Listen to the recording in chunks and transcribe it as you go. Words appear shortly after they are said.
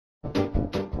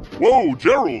Whoa,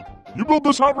 Gerald, you built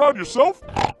this hot rod yourself?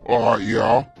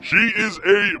 Yeah. She is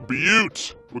a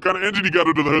beaut. What kind of engine you got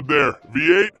under the hood there?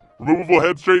 V8? Removable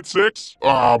head straight 6?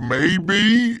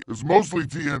 Maybe. It's mostly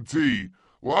TNT.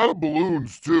 A lot of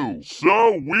balloons, too.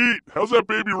 Sweet. How's that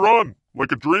baby run?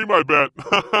 Like a dream, I bet.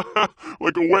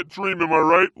 Like a wet dream, am I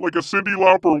right? Like a Cyndi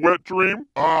Lauper wet dream?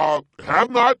 Have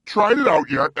not tried it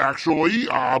out yet, actually.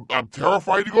 I'm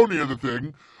terrified to go near the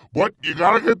thing. But you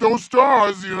gotta get those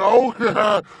stars, you know?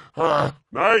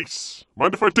 Nice.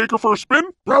 Mind if I take her for a spin?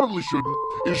 Probably shouldn't.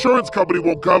 Insurance company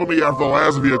won't cover me after the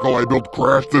last vehicle I built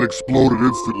crashed and exploded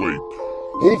instantly.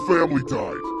 Whole family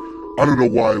died. I don't know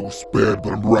why I was spared,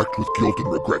 but I'm racked with guilt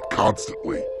and regret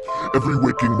constantly. Every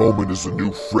waking moment is a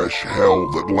new fresh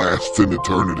hell that lasts an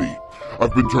eternity.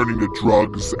 I've been turning to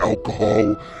drugs,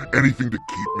 alcohol, anything to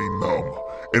keep me numb.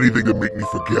 Anything to make me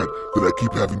forget that I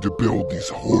keep having to build these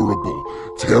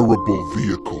horrible, terrible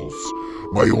vehicles.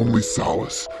 My only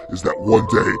solace is that one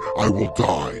day I will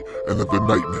die and that the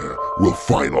nightmare will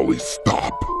finally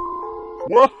stop.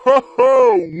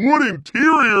 Whoa! Wood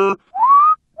interior?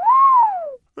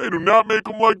 They do not make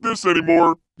them like this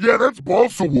anymore. Yeah, that's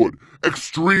balsa wood.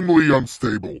 Extremely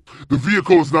unstable. The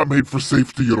vehicle is not made for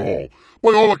safety at all. By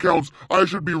all accounts, I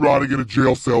should be rotting in a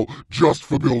jail cell just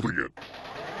for building it.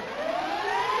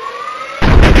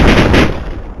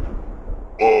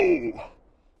 Oh!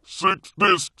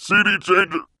 6-disc CD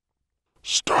changer.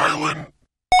 Styling.